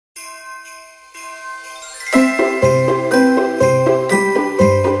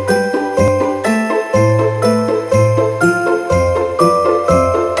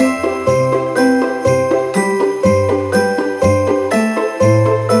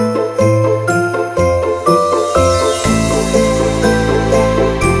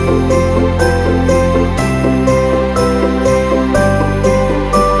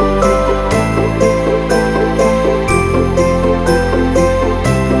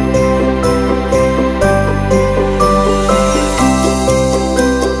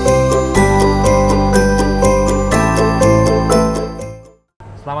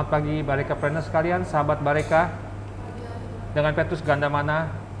Selamat pagi BARECA-preneur sekalian, sahabat BARECA. Dengan petus ganda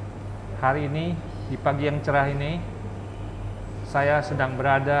mana hari ini, di pagi yang cerah ini, saya sedang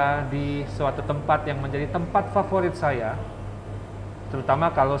berada di suatu tempat yang menjadi tempat favorit saya,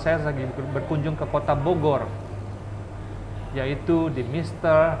 terutama kalau saya lagi berkunjung ke kota Bogor, yaitu di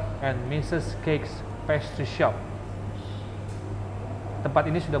Mr. and Mrs. Cakes Pastry Shop. Tempat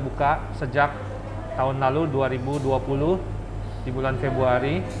ini sudah buka sejak tahun lalu 2020 di bulan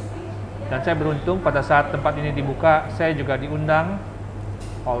Februari, dan saya beruntung pada saat tempat ini dibuka, saya juga diundang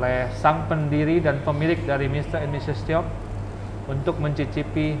oleh sang pendiri dan pemilik dari Mr. and Mrs. Shop untuk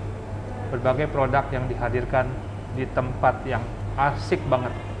mencicipi berbagai produk yang dihadirkan di tempat yang asik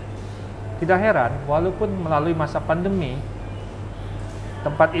banget. Tidak heran, walaupun melalui masa pandemi,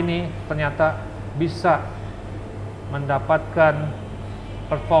 tempat ini ternyata bisa mendapatkan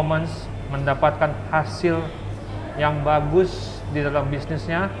performance, mendapatkan hasil yang bagus di dalam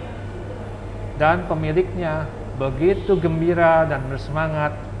bisnisnya, dan pemiliknya begitu gembira dan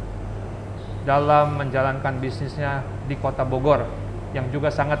bersemangat dalam menjalankan bisnisnya di kota Bogor yang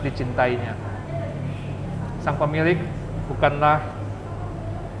juga sangat dicintainya. Sang pemilik bukanlah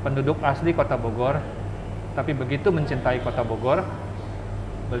penduduk asli kota Bogor, tapi begitu mencintai kota Bogor,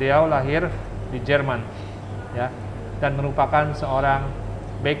 beliau lahir di Jerman, ya, dan merupakan seorang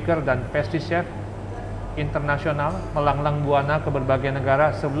baker dan pastry chef internasional, melanglang buana ke berbagai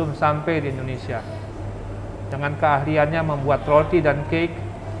negara sebelum sampai di Indonesia. Dengan keahliannya membuat roti dan cake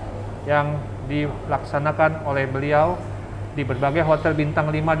yang dilaksanakan oleh beliau di berbagai hotel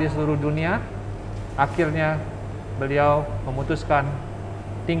bintang 5 di seluruh dunia, akhirnya beliau memutuskan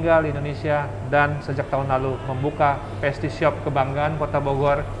tinggal di Indonesia dan sejak tahun lalu membuka pastry shop kebanggaan kota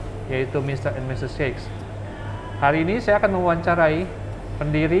Bogor, yaitu Mr. and Mrs. Cakes. Hari ini saya akan mewawancarai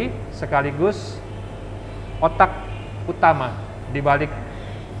pendiri sekaligus otak utama di balik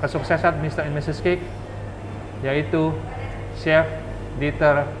kesuksesan Mr. and Mrs. Cake, yaitu Chef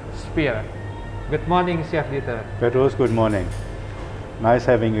Dieter Speer. Good morning, Chef Dieter. Petrus, good morning. Nice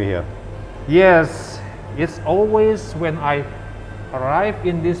having you here. Yes, it's always when I arrive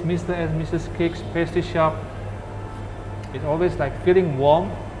in this Mr. and Mrs. Cake's pastry shop, it's always like feeling warm,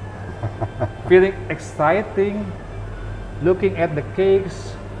 feeling exciting, looking at the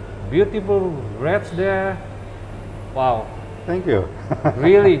cakes, beautiful reds there. Wow. Thank you.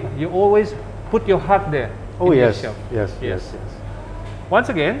 Really, you always put your heart there. Oh, in yes. your shop. Yes.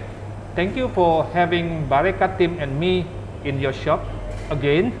 Once again, thank you for having BARECA team and me in your shop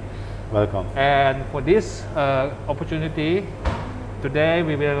again. Welcome. And for this opportunity, today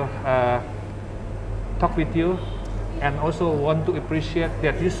we will talk with you, and also want to appreciate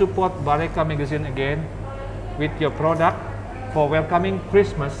that you support BARECA magazine again with your product for welcoming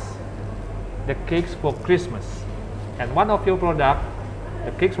Christmas, the cakes for Christmas. And one of your product, the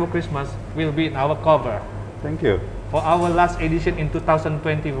cakes for Christmas, will be in our cover. Thank you. For our last edition in 2021,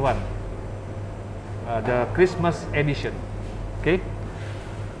 the Christmas edition. Okay.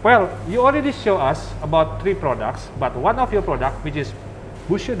 Well, you already show us about 3 products, but one of your product, which is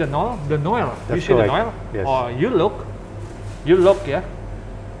Boucher de Noël, That's Boucher de correct. Noël, Yes. or you look, yeah,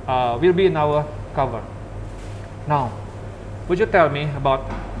 will be in our cover. Now, would you tell me about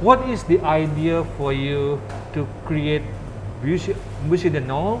what is the idea for you to create Boucher de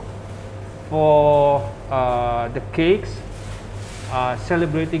Noël for the cakes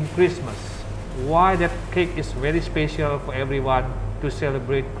celebrating Christmas? Why that cake is very special for everyone to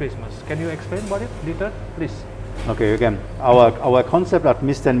celebrate Christmas? Can you explain about it, Dieter, please? Okay, again, our concept at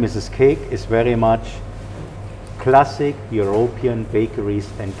Mr. and Mrs. Cake is very much classic European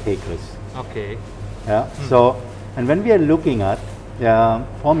bakeries and cakeries. Okay. Yeah. So, and when we are looking at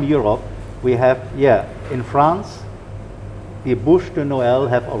from Europe, we have in France, the Bouche de Noël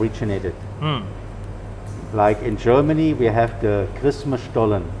have originated. Like in Germany, we have the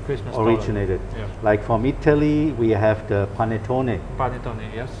Christmasstollen originated. Yeah. Like from Italy, we have the panettone. Panettone,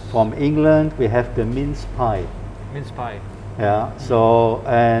 yes. From England, we have the mince pie. Mince pie. Yeah. So,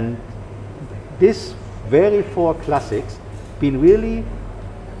 and this very 4 classics been really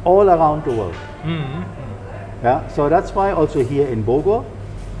all around the world. Yeah, so that's why also here in Bogor,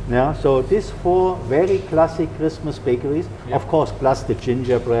 yeah, so these 4 very classic Christmas bakeries, Yeah. of course, plus the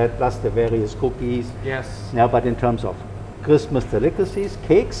gingerbread, plus the various cookies. Yes. Yeah, but in terms of Christmas delicacies,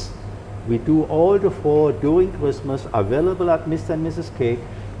 cakes, we do all the 4 during Christmas available at Mr. and Mrs. Cake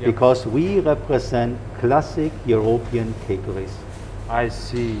Yep. because we represent classic European cakeries. I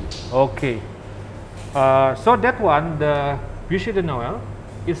see. Okay. So that one, the Bûcher de Noël,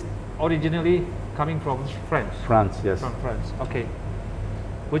 is originally coming from France. France, yes. From France. Okay.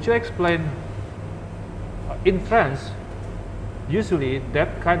 Would you explain? In France, usually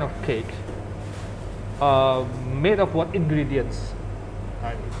that kind of cake made of what ingredients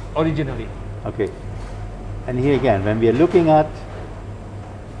originally? Okay. And here again, when we are looking at,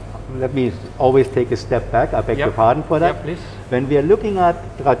 let me always take a step back, I beg Yep. your pardon for that. Yep, please. When we are looking at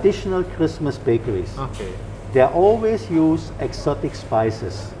traditional Christmas bakeries, Okay. they always use exotic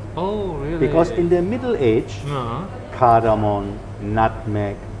spices. Oh, really? Because in the Middle Age, Uh-huh. cardamom,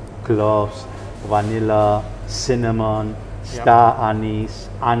 nutmeg, cloves, vanilla, cinnamon, star anise,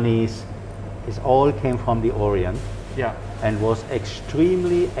 anise, it all came from the Orient Yeah. and was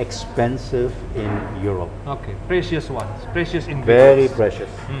extremely expensive in Europe. Okay. Precious ones. Precious Very ingredients. precious.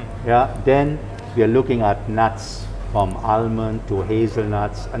 Mm. Yeah. Then we are looking at nuts, from almond to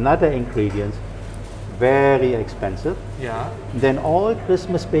hazelnuts, another ingredient, very expensive. Yeah. Then all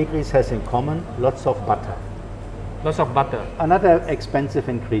Christmas bakeries has in common lots of butter, Lots of butter. another expensive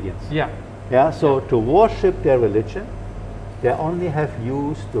ingredients. Yeah. Yeah. So to worship their religion, they only have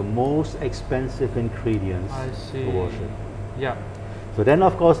used the most expensive ingredients I see. to worship. Yeah. So then,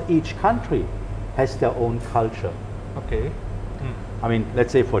 of course, each country has their own culture. Okay. Mm. I mean,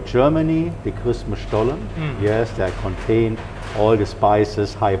 let's say for Germany, the Christmas Stollen, Mm. yes, they contain all the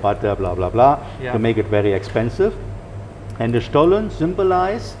spices, high butter, blah, blah, blah, Yeah. to make it very expensive. And the Stollen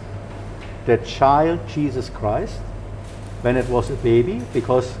symbolize the child Jesus Christ when it was a baby,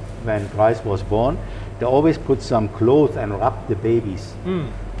 because when Christ was born, they always put some clothes and wrap the babies. Mm.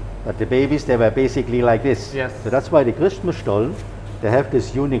 But the babies, they were basically like this. Yes. So that's why the Christmas Stollen, they have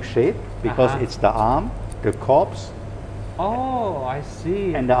this unique shape, because Uh-huh. it's the arm, the corpse, Oh, I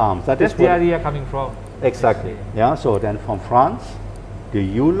see. and the arms. That That's is the what- idea coming from. Exactly. I see. Yeah. So then from France, the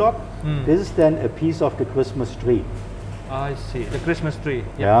Yule-log. Mm. This is then a piece of the Christmas tree. I see. The Christmas tree.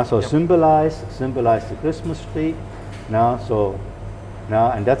 Yeah. So Yep. symbolize the Christmas tree. Now, so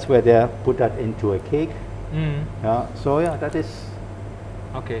now, and that's where they put that into a cake. Mm. Yeah. So yeah, that is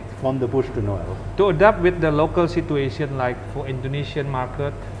Okay. from the bush to Noel. To adapt with the local situation, like for Indonesian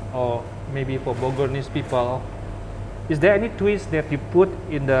market or maybe for Bogornese people, is there any twist that you put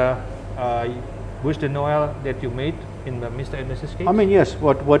in the Bush de Noël that you made in the Mr. and Mrs. cake? I mean, yes,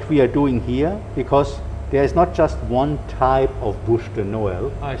 what we are doing here, because there is not just one type of bush de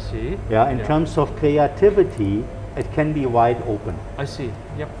Noel. I see. Yeah, in terms of creativity, it can be wide open. I see.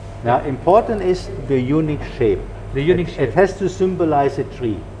 Yep. Now, important is the unique shape. The unique It shape. has to symbolize a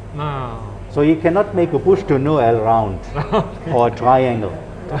tree. No. So you cannot make a bush de Noel round or a triangle.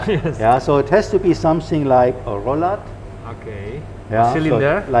 Yes. Yeah, so it has to be something like a rollad. Okay. Yeah,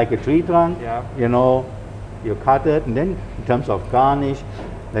 Cylinder. so like a tree trunk. Yeah. You know, you cut it, and then in terms of garnish,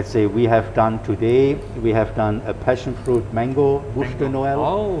 let's say we have done a passion fruit mango bush de Noel.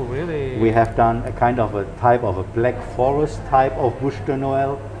 Oh, really? We have done a kind of a type of a black forest type of bush de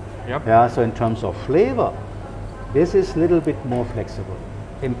Noel. Yep. Yeah, so in terms of flavor, this is a little bit more flexible.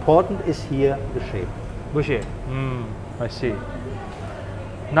 Important is here the shape. Bushy. I see.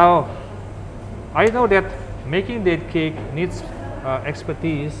 Now, I know that making that cake needs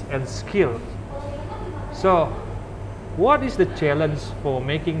expertise and skill. So, what is the challenge for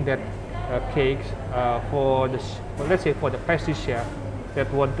making that cake for the let's say for the pastry chef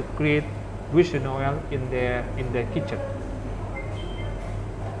that want to create Bush de Noël in their kitchen?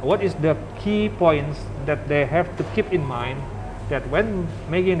 What is the key points that they have to keep in mind that when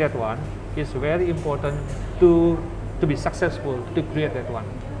making that one is very important to be successful to create that one?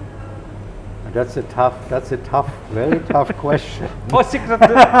 That's a tough, very tough question. Or secret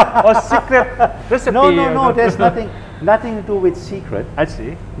recipe? No, there's nothing to do with secret. I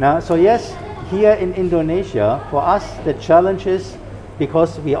see. Now, so yes, here in Indonesia, for us the challenge is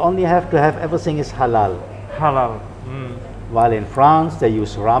because we only have to have everything is halal. Halal. While in France they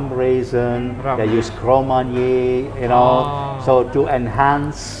use rum raisin, Rum. they use Cro Magnon, you know, Ah. so to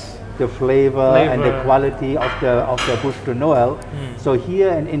enhance the flavor and the quality of the bush de Noel. So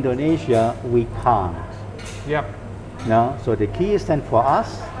here in Indonesia we can't. Yep. No? So the key is then for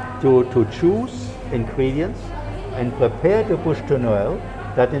us to choose ingredients and prepare the bush de Noel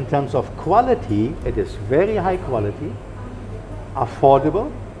that in terms of quality it is very high quality, affordable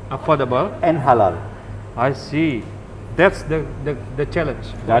Affordable. and halal. I see. That's the challenge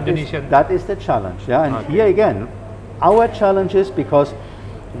for That Indonesian. that is the challenge. Yeah, and Okay. here again, our challenge is because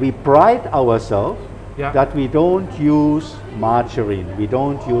we pride ourselves Yeah. that we don't use margarine, we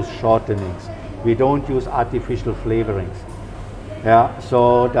don't use shortenings, we don't use artificial flavorings. Yeah,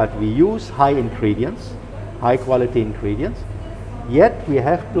 so that we use high ingredients, high quality ingredients, yet we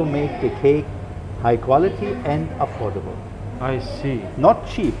have to make the cake high quality and affordable. I see. Not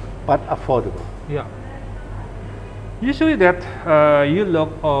cheap, but affordable. Yeah. Usually that Yulok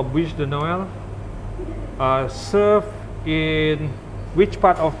or bûche de Noël serve in which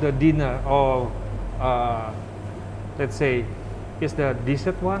part of the dinner, or let's say, is the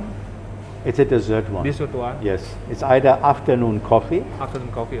dessert one? It's a dessert one. Dessert one? Yes, it's either afternoon coffee,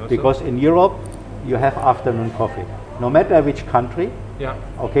 Afternoon coffee also? because in Europe you have afternoon coffee. No matter which country, Yeah.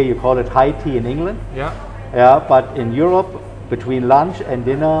 okay, you call it high tea in England, Yeah. yeah, but in Europe, between lunch and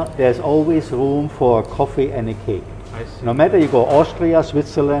dinner, there's always room for coffee and a cake. I see. No matter you go Austria,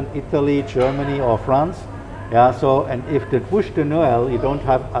 Switzerland, Italy, Germany or France, yeah, so, and if the bûche de Noël you don't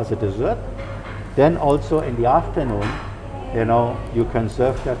have as a dessert, then also in the afternoon, you know, you can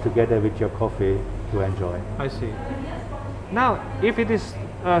serve that together with your coffee to enjoy. I see. Now, if it is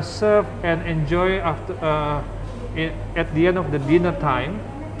served and enjoy after at the end of the dinner time,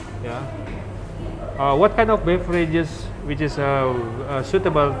 yeah, what kind of beverages which is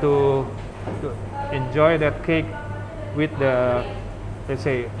suitable to enjoy that cake with the, let's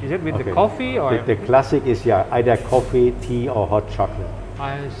say, is it with the Okay. coffee or? The classic is, yeah, either coffee, tea or hot chocolate.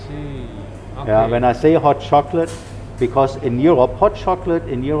 I see. Okay. Yeah, when I say hot chocolate, because in Europe, hot chocolate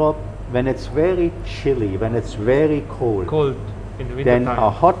in Europe, when it's very chilly, when it's very cold, cold in the winter then time. a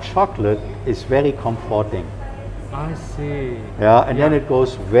hot chocolate is very comforting. I see. Yeah, and then it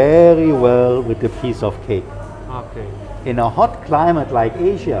goes very well with a piece of cake. Okay. In a hot climate like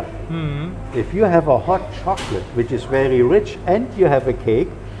Asia, if you have a hot chocolate which is very rich and you have a cake,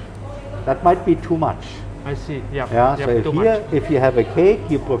 that might be too much. I see. Yeah. Yeah, Yep, so if too here, much. if you have a cake,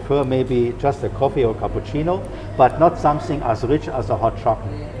 you prefer maybe just a coffee or cappuccino, but not something as rich as a hot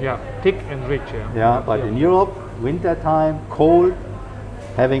chocolate. Yeah, thick and rich. Yeah. Yeah, but in Europe, winter time, cold,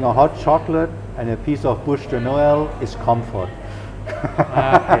 having a hot chocolate and a piece of bûche de Noël is comfort.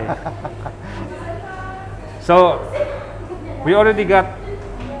 Okay. So we already got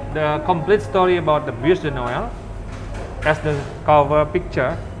the complete story about the bûche de Noël as the cover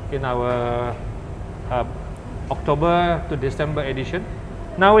picture in our October to December edition.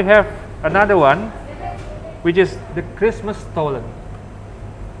 Now we have another one, which is the Christmas stollen,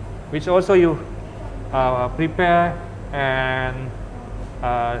 which also you prepare and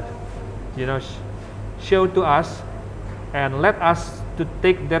you know, show to us and let us to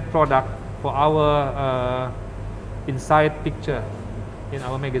take that product for our inside picture in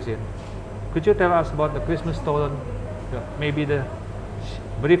our magazine. Could you tell us about the Christmas stollen, maybe the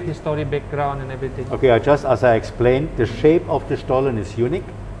brief history background and everything? Okay, just as I explained, the shape of the stollen is unique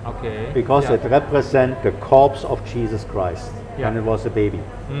Okay. because yeah. it represents the corpse of Jesus Christ when Yeah. it was a baby.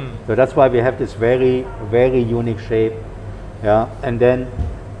 Mm. So that's why we have this very, very unique shape. Yeah, and then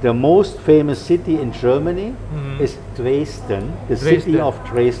the most famous city in Germany is Dresden, the city Dresden. of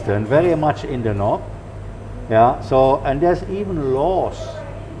Dresden, very much in the north. Yeah, so, and there's even laws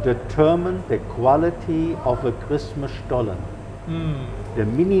determine the quality of a Christmas stollen. Mm. The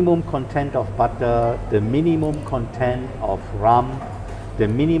minimum content of butter, the minimum content of rum, the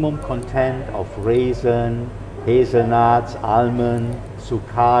minimum content of raisin, hazelnuts, almond,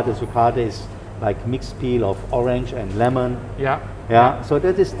 zucchade. Zucchade is like mixed peel of orange and lemon. Yeah. Yeah, so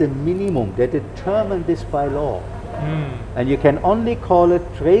that is the minimum. They determine this by law. Mm. And you can only call it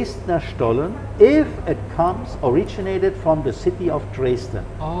Dresdner Stollen if it originated from the city of Dresden.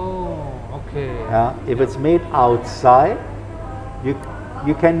 Oh, okay. Yeah, if it's made outside,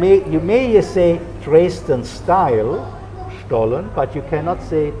 you may say Dresden style Stollen, but you cannot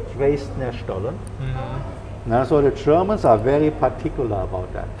say Dresdner Stollen. Now, so the Germans are very particular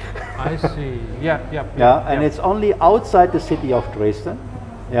about that. I see. Yeah, yeah. Yeah, and it's only outside the city of Dresden.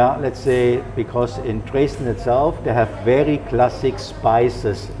 Yeah, let's say because in Dresden itself they have very classic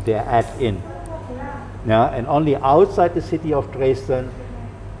spices they add in. Yeah, and only outside the city of Dresden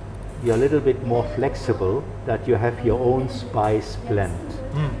you're a little bit more flexible that you have your own spice blend.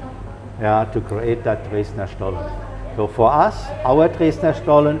 Yeah, to create that Dresdner Stollen. So for us, our Dresdner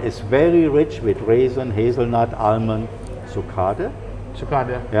Stollen is very rich with raisin, hazelnut, almond, zucchade.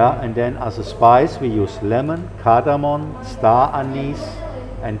 Zucchade. Yeah, and then as a spice we use lemon, cardamom, star anise,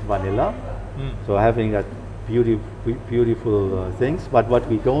 and vanilla. So having that beautiful things. But what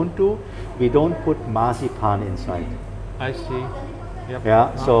we don't do, we don't put marzipan inside. I see. Yep.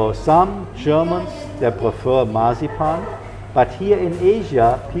 Yeah, so some Germans, they prefer marzipan, but here in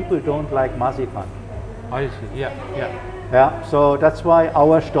Asia, people don't like marzipan. I see. Yeah, yeah. Yeah, so that's why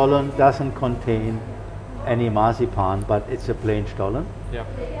our Stollen doesn't contain any marzipan, but it's a plain Stollen. Yeah.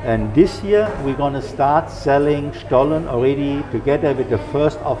 And this year, we're going to start selling Stollen already together with the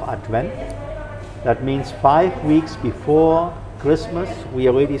 1st of Advent. That means 5 weeks before Christmas, we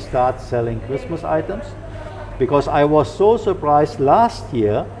already start selling Christmas items. Because I was so surprised last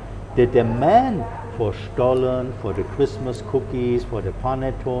year, the demand for Stollen, for the Christmas cookies, for the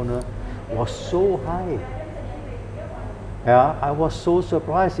panettone was so high. Yeah, I was so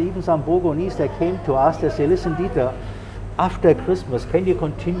surprised. Even some Burgonese that came to us, they say, listen Dieter, after Christmas, can you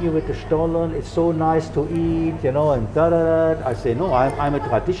continue with the Stollen? It's so nice to eat, you know, and da-da-da. I say, no, I'm a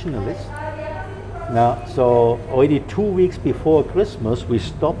traditionalist. Now, so already 2 weeks before Christmas, we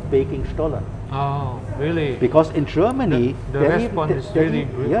stopped baking Stollen. Oh, really? Because in Germany, the response is really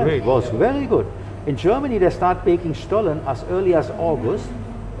great. Yeah, it was very good. In Germany, they start baking Stollen as early as August,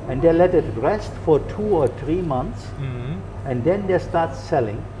 and they let it rest for 2 or 3 months, and then they start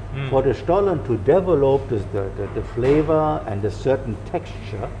selling for the Stollen to develop the flavor and a certain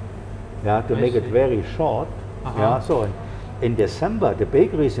texture, yeah, to make it very short. Yeah, so in December, the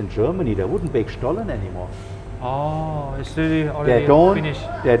bakeries in Germany, they wouldn't bake Stollen anymore. Oh, it's really already finished.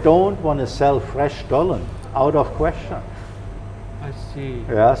 They don't want to sell fresh Stollen, out of question. I see.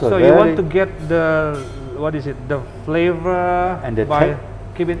 Yeah, so you want to get the, what is it, the flavor and the by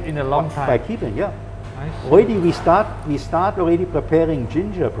keep it in a long time. By keeping, yeah. I see. Already we start already preparing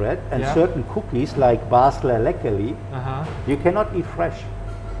gingerbread and certain cookies like Basler Leckerli. You cannot eat fresh.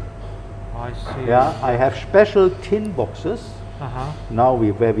 I see. Yeah, I have special tin boxes. Now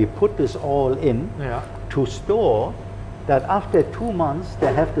where we put this all in to store, that after 2 months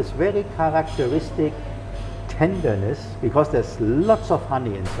they have this very characteristic tenderness because there's lots of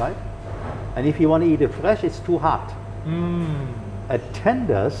honey inside, and if you want to eat it fresh, it's too hard. It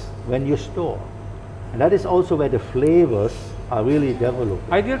tenders when you store, and that is also where the flavors are really developed.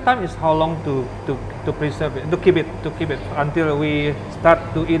 Ideal time is how long to preserve it, to keep it until we start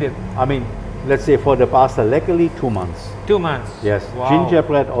to eat it? I mean, let's say for the pasta leckerli, 2 months. 2 months. Yes. Wow.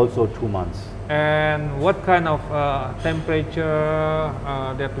 Gingerbread also 2 months. And what kind of temperature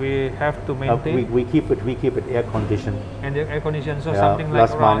that we have to maintain? We keep it air conditioned. And the air conditioned, so something like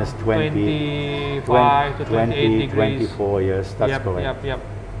plus around minus 25 to 28 degrees. 24 years, that's correct. Yep.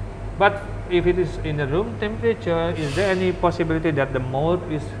 But if it is in the room temperature, is there any possibility that the mold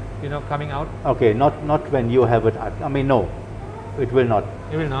is, coming out? Okay, not when you have it. I mean, no, it will not.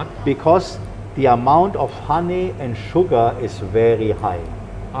 It will not? Because the amount of honey and sugar is very high.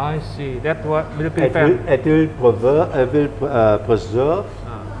 I see. That what will prevent. It will preserve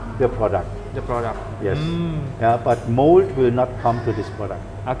the product. The product. Yes. Yeah, but mold will not come to this product.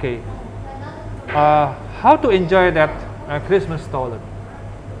 Okay. How to enjoy that Christmas Stollen?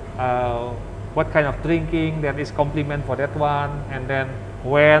 What kind of drinking that is compliment for that one, and then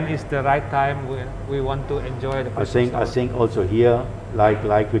when is the right time when we want to enjoy the Christmas Stollen? I think also here, like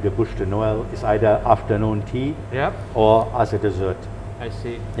with the Bûche de Noël, is either afternoon tea or as a dessert. I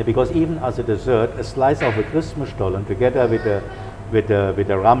see. Yeah, because even as a dessert, a slice of a Christmas Stollen together with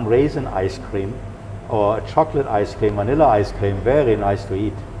the rum raisin ice cream or a chocolate ice cream, vanilla ice cream, very nice to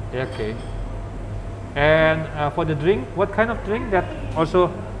eat. Okay. And for the drink, what kind of drink that also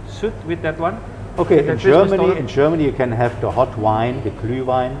suit with that one? Okay, in Germany you can have the hot wine, the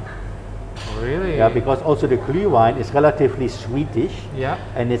Glühwein. Oh, really? Yeah, because also the Glühwein is relatively sweetish. Yeah.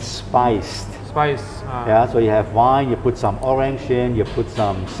 And it's spiced. Yeah, so you have wine, you put some orange in, you put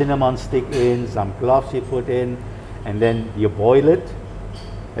some cinnamon stick in, some cloves you put in, and then you boil it.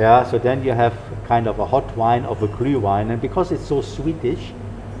 Yeah, so then you have kind of a hot wine of a Glühwein, and because it's so sweetish,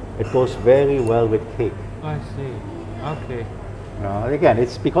 it goes very well with cake. I see. Okay. Again,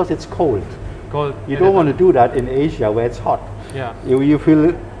 it's because it's cold. Cold. You don't want to do that in Asia where it's hot. Yeah. You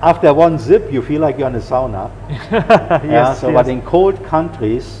feel, after one sip, you feel like you're in a sauna. But in cold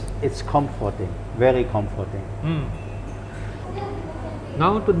countries, it's comforting, very comforting.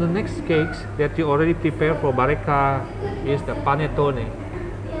 Now to the next cakes that you already prepared for BARECA is the panettone.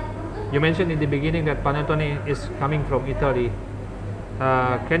 You mentioned in the beginning that panettone is coming from Italy.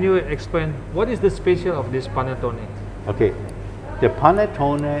 Can you explain what is the special of this panettone? Okay, the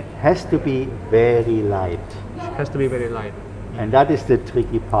panettone has to be very light. It has to be very light. And that is the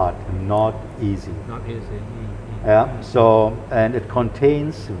tricky part, not easy. Not easy. Yeah, so, and it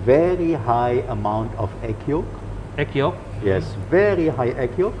contains very high amount of egg yolk. Egg yolk? Yes, very high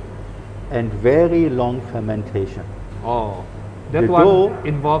egg yolk and very long fermentation. Oh, That the one dough,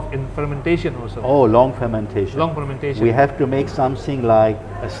 involved in fermentation also. oh, long fermentation. Long fermentation. We have to make something like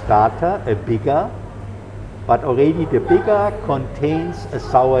a starter, a bigger, but already the bigger contains a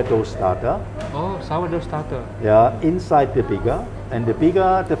sourdough starter. Oh, sourdough starter. Yeah, inside the bigger, and the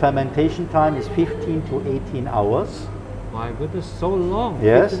bigger, the fermentation time is 15 to 18 hours. My goodness, so long.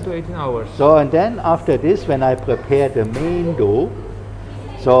 Yes. 15 to 18 hours. So, and then after this, when I prepare the main dough,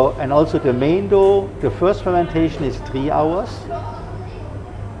 so, and also the main dough, the first fermentation is 3 hours,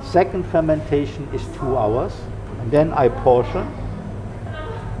 second fermentation is 2 hours, and then I portion,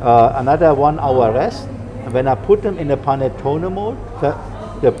 another 1 hour rest, and when I put them in a panettone mold,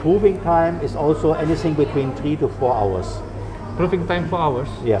 the proving time is also anything between 3 to 4 hours. Proving time 4 hours.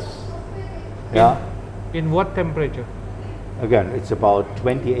 Yes. Yeah. In what temperature? Again, it's about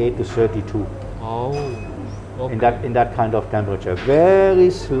 28 to 32. Oh. Okay. In that kind of temperature. Very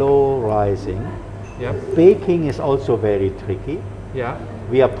slow rising. Yeah. Baking is also very tricky. Yeah.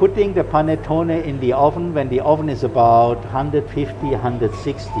 We are putting the panettone in the oven when the oven is about 150,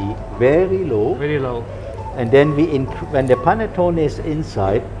 160, very low. Very low. And then when the panettone is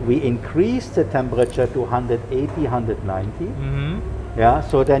inside, we increase the temperature to 180, 190. Mm-hmm. Yeah,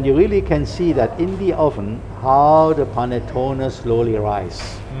 so then you really can see that in the oven how the panettone slowly rise.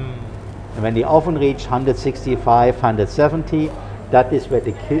 Mm. And when the oven reaches 165, 170, that is where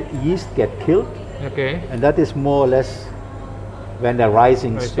the yeast get killed. Okay. And that is more or less when the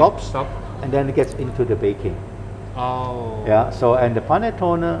rising stops. Stop. And then it gets into the baking. Oh. Yeah, so and the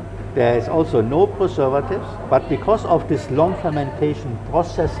panettone, there is also no preservatives, but because of this long fermentation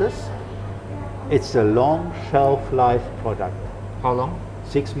processes, it's a long shelf life product. How long?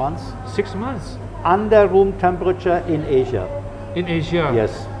 6 months. 6 months. Under room temperature in Asia. In Asia.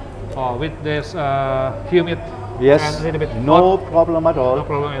 Yes. Oh, with this humid. Yes. And a little bit No hot. problem at all. No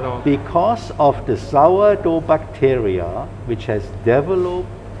problem at all. Because of the sourdough bacteria which has developed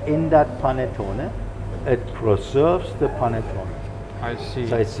in that panettone, it preserves the panettone. I see.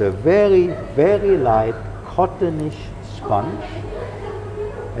 So it's a very, very light cottonish sponge.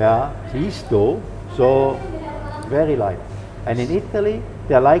 Yeah, yeast dough. So very light. And in Italy,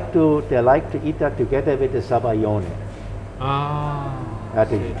 they like to eat that together with the sabaglione. Ah.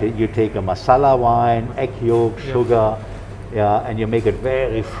 You take a masala wine, egg yolk, Yeah. sugar, yeah, and you make it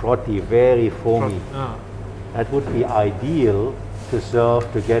very frothy, very foamy. Ah. That would be ideal to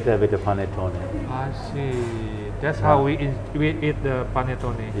serve together with the panettone. I see. That's how we eat the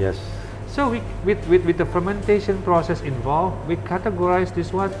panettone. Yes. So with the fermentation process involved, we categorize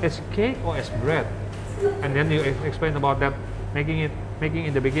this one as cake or as bread. And then you explain about that, making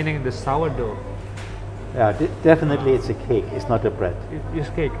in the beginning the sourdough. Yeah, definitely it's a cake. It's not a bread. It's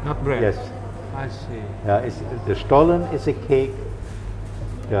cake, not bread. Yes. I see. Yeah, the stollen is a cake.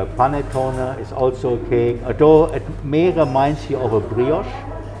 The panettone is also a cake, although it may remind you of a brioche.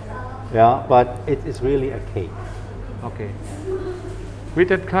 Yeah, but it is really a cake. Okay. With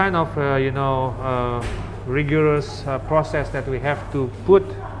that kind of rigorous process that we have to put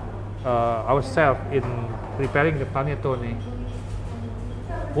ourselves in preparing the panettone,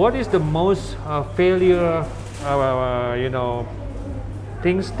 what is the most failure,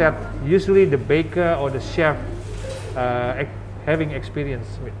 things that usually the baker or the chef having experience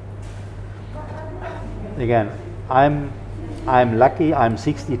with? Again, I'm lucky. I'm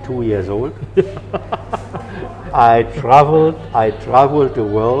 62 years old. I traveled the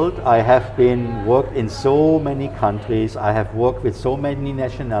world. I have worked in so many countries. I have worked with so many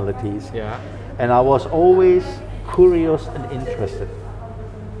nationalities. Yeah. And I was always curious and interested.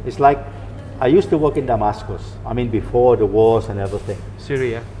 It's like I used to work in Damascus. I mean, before the wars and everything.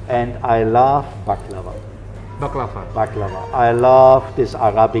 Syria. And I love baklava. Baklava. I love these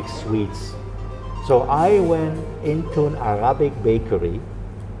Arabic sweets. So I went into an Arabic bakery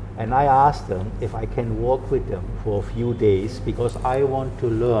and I asked them if I can work with them for a few days because I want to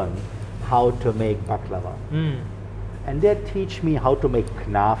learn how to make baklava. Mm. And they teach me how to make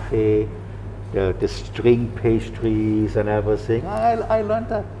knafe, the string pastries and everything. I learned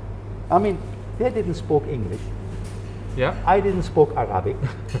that. I mean, they didn't speak English. Yeah. I didn't speak Arabic.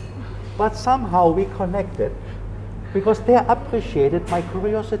 But somehow we connected because they appreciated my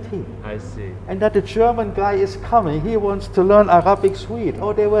curiosity. I see. And that the German guy is coming, he wants to learn Arabic sweet.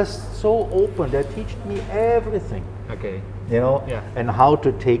 Oh, they were so open. They taught me everything. Okay. Yeah. And how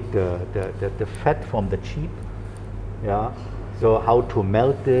to take the fat from the sheep. Yeah. So how to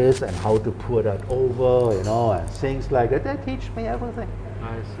melt this and how to pour that over, and things like that. They teach me everything.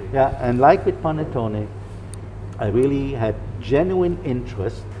 I see. Yeah, and like with panettone, I really had genuine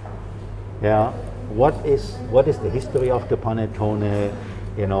interest. Yeah. What is the history of the panettone,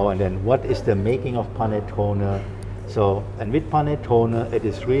 and then what is the making of panettone? So, and with panettone,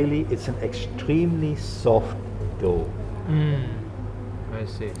 it's an extremely soft dough. I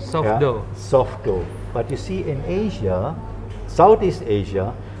see. Soft dough. Soft dough. But you see, in Asia, Southeast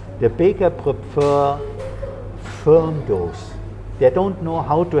Asia, the baker prefer firm doughs. They don't know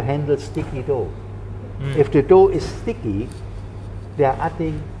how to handle sticky dough. If the dough is sticky, they are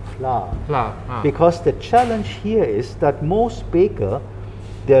adding flour. Because the challenge here is that most bakers,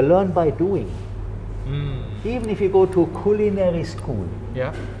 they learn by doing. Even if you go to culinary school,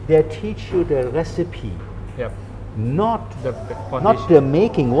 they teach you the recipe, not the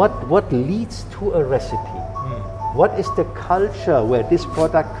making. What leads to a recipe? What is the culture where this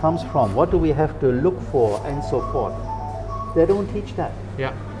product comes from? What do we have to look for, and so forth? They don't teach that.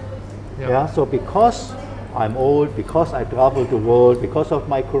 So because I'm old, because I travel the world, because of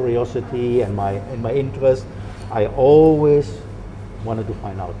my curiosity and my interest, I always wanted to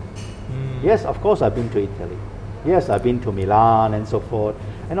find out. Yes, of course I've been to Italy. Yes, I've been to Milan and so forth.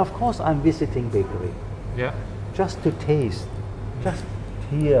 And of course I'm visiting bakery. Just to taste, just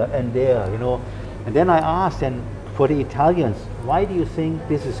here and there, you know. And then I asked, and for the Italians, why do you think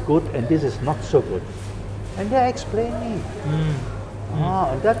this is good and this is not so good? And they explain me.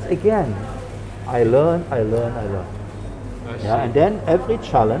 And that's again, I learn. And then every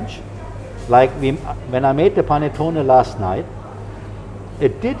challenge, like when I made the panettone last night,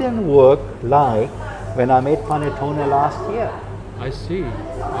 it didn't work like when I made panettone last year. I see.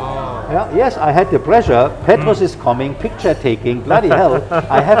 Yes, I had the pressure. Petros is coming, picture taking. Bloody hell!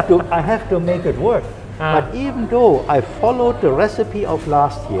 I have to make it work. But even though I followed the recipe of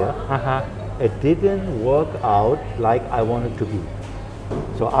last year, it didn't work out like I wanted to be.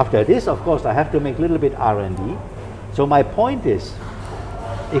 So after this, of course, I have to make a little bit R&D. So my point is,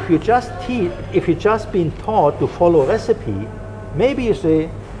 if you just been taught to follow recipe, maybe you say,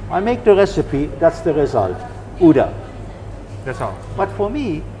 I make the recipe, that's the result. Uda. That's all. But for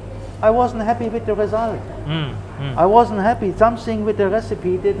me, I wasn't happy with the result. I wasn't happy. Something with the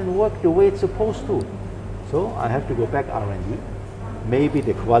recipe didn't work the way it's supposed to. So I have to go back R&D. Maybe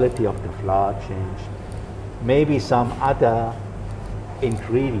the quality of the flour changed. Maybe some other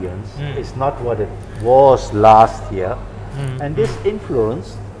ingredients is not what it was last year. And this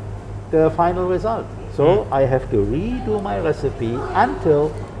influenced the final result. So I have to redo my recipe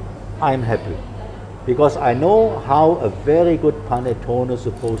until I'm happy. Because I know how a very good panettone is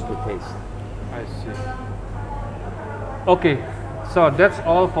supposed to taste. I see. Okay, so that's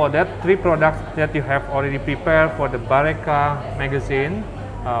all for that 3 products that you have already prepared for the BARECA magazine.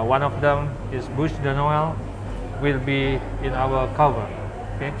 One of them is Bûche de Noël, will be in our cover.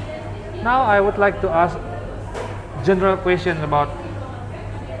 Okay. Now I would like to ask general question about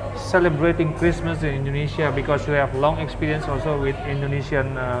celebrating Christmas in Indonesia, because you have long experience also with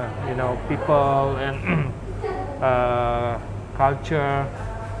Indonesian, people and culture.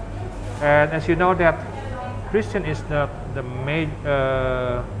 And as you know that Christian is not the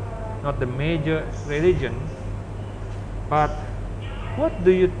major religion, but what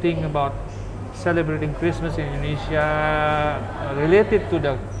do you think about celebrating Christmas in Indonesia related to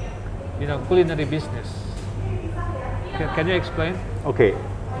the culinary business? Can you explain? Okay.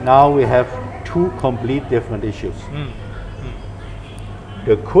 Now we have 2 complete different issues.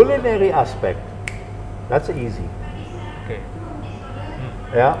 The culinary aspect, that's easy. Okay.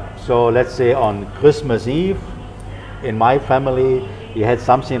 So let's say on Christmas Eve, in my family, we had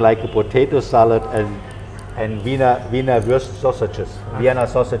something like a potato salad and Vienna sausages.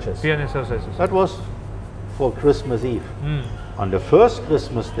 That was for Christmas Eve. On the first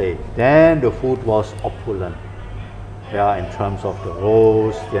Christmas day, then the food was opulent. In terms of the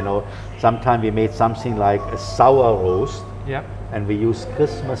roast, sometimes we made something like a sour roast, and we used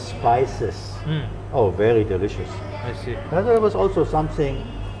Christmas spices. Oh, very delicious. I see. That was also something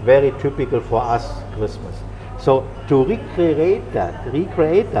very typical for us, Christmas. So to recreate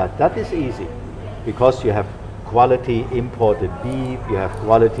that is easy, because you have quality imported beef, you have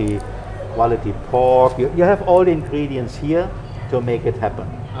quality pork, you have all the ingredients here to make it happen.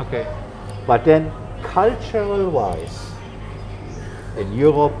 Okay. But then cultural wise, in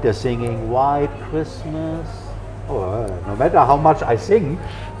Europe they're singing White Christmas. No matter how much I sing,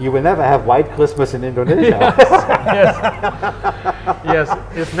 you will never have White Christmas in Indonesia. Yes,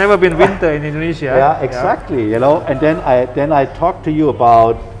 it's never been winter in Indonesia. Exactly. And then I talk to you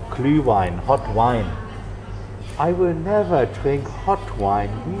about glühwein, hot wine. I will never drink hot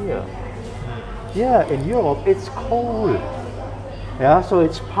wine here. In Europe it's cold. So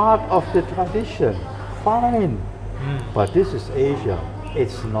it's part of the tradition. Fine. But this is Asia.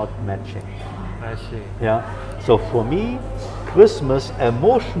 It's not matching. I see. Yeah. So for me, Christmas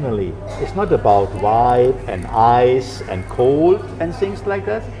emotionally is not about white and ice and cold and things like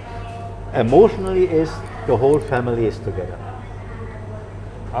that. Emotionally is the whole family is together.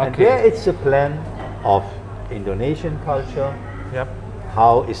 And there it's a plan of Indonesian culture. Yep.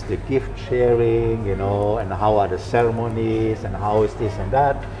 How is the gift sharing, you know, and how are the ceremonies and how is this and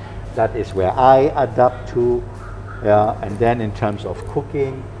that. That is where I adapt to. Yeah. And then in terms of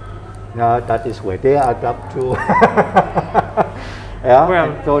cooking, yeah, that is where they adapt to. Yeah.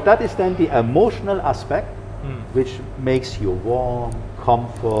 Well, and so that is then the emotional aspect, which makes you warm,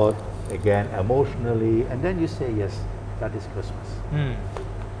 comfort, again emotionally, and then you say yes, that is Christmas.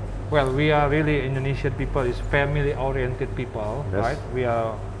 Well, we are really Indonesian people, is family-oriented people, Yes. right? We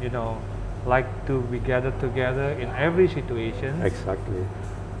are, you know, like to be gathered together in every situation. Exactly.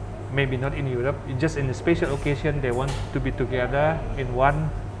 Maybe not in Europe, just in a special occasion they want to be together in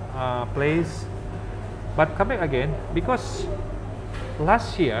one place. But coming again, because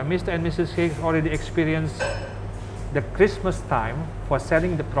last year Mr. and Mrs. Cake already experienced the Christmas time for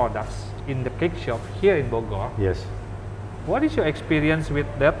selling the products in the cake shop here in Bogor. Yes. What is your experience with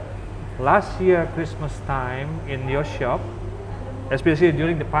that last year Christmas time in your shop, especially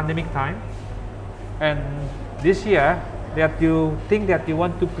during the pandemic time, and this year that you think that you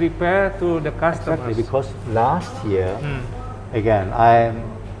want to prepare to the customers? Exactly, because last year, again,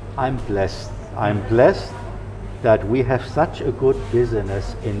 I'm blessed. I'm blessed that we have such a good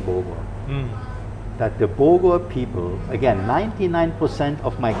business in Bogor. That the Bogor people, again, 99%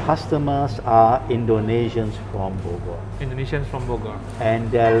 of my customers are Indonesians from Bogor. Indonesians from Bogor. And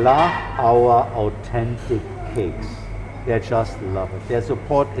they love our authentic cakes. They just love it. Their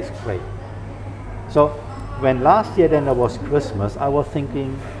support is great. So when last year then there was Christmas, I was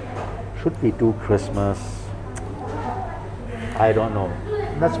thinking, should we do Christmas? I don't know.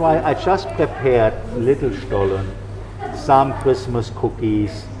 That's why I just prepared little stollen, some Christmas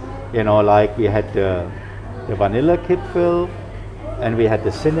cookies. You know, like we had the vanilla kipfel, and we had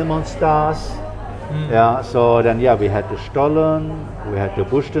the cinnamon stars. Yeah, so then we had the stollen, we had the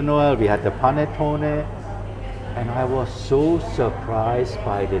bush de Noel, we had the panettone, and I was so surprised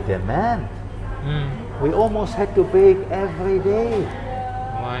by the demand. We almost had to bake every day.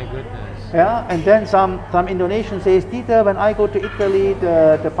 My goodness. Yeah, and then some Indonesian says, Dieter, when I go to Italy,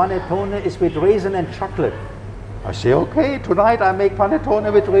 the panettone is with raisin and chocolate. I say, okay, tonight I make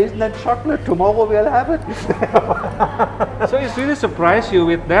panettone with raisin and chocolate. Tomorrow we'll have it. So it's really surprised you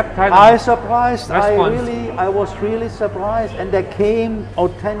with that kind of response. I was really surprised. And they came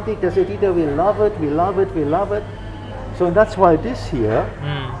authentic. They said, Dieter, we love it, we love it, we love it. So that's why this year,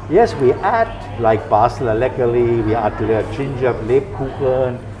 yes, we add like Basel Leckerli, we add the ginger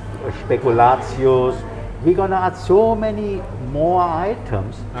Lebkuchen, Spekulatius. We're gonna add so many more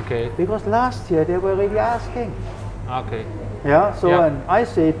items. Okay. Because last year they were already asking. Okay. Yeah. So and I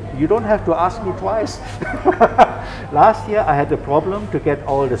said you don't have to ask me twice. Last year I had a problem to get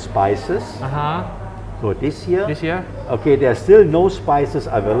all the spices. So this year. Okay, there are still no spices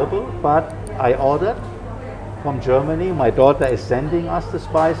available, but I ordered from Germany. My daughter is sending us the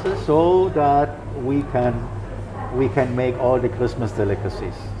spices so that we can make all the Christmas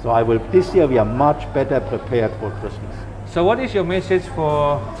delicacies. So this year we are much better prepared for Christmas. So what is your message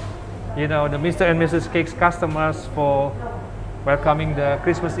for, you know, the Mr. and Mrs. Cake's customers for welcoming the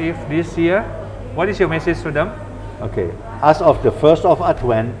Christmas Eve this year? What is your message to them? Okay, as of the 1st of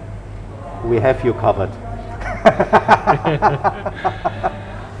Advent, we have you covered.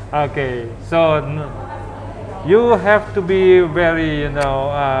 Okay, so you have to be very, you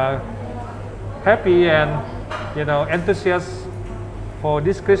know, happy and, you know, enthusiastic for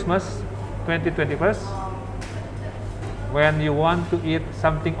this Christmas 2021, when you want to eat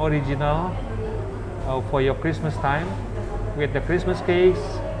something original for your Christmas time, with the Christmas cakes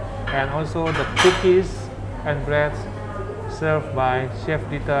and also the cookies and breads served by Chef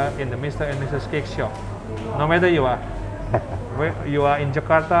Dieter in the Mr. and Mrs. Cake shop. No matter you are, you are in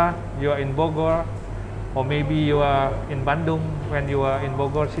Jakarta, you are in Bogor, or maybe you are in Bandung when you are in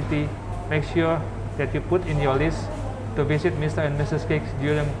Bogor city, make sure that you put in your list to visit Mr. and Mrs. Cakes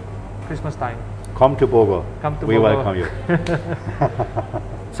during Christmas time. Come to Bogor. We welcome you.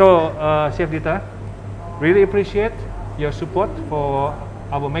 So, Chef Dieter, really appreciate your support for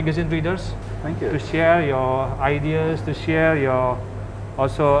our magazine readers. Thank you. To share your ideas, to share your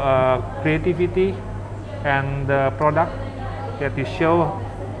also creativity and product that you show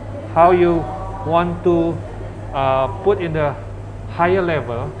how you want to put in the higher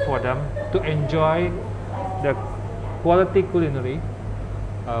level for them to enjoy the quality culinary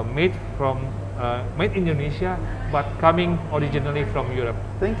made from made in Indonesia, but coming originally from Europe.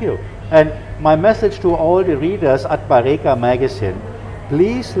 Thank you. And my message to all the readers at BARECA magazine,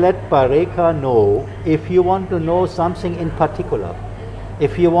 please let BARECA know if you want to know something in particular.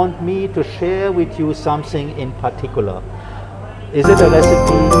 If you want me to share with you something in particular. Is it a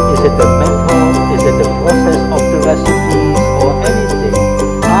recipe? Is it a method?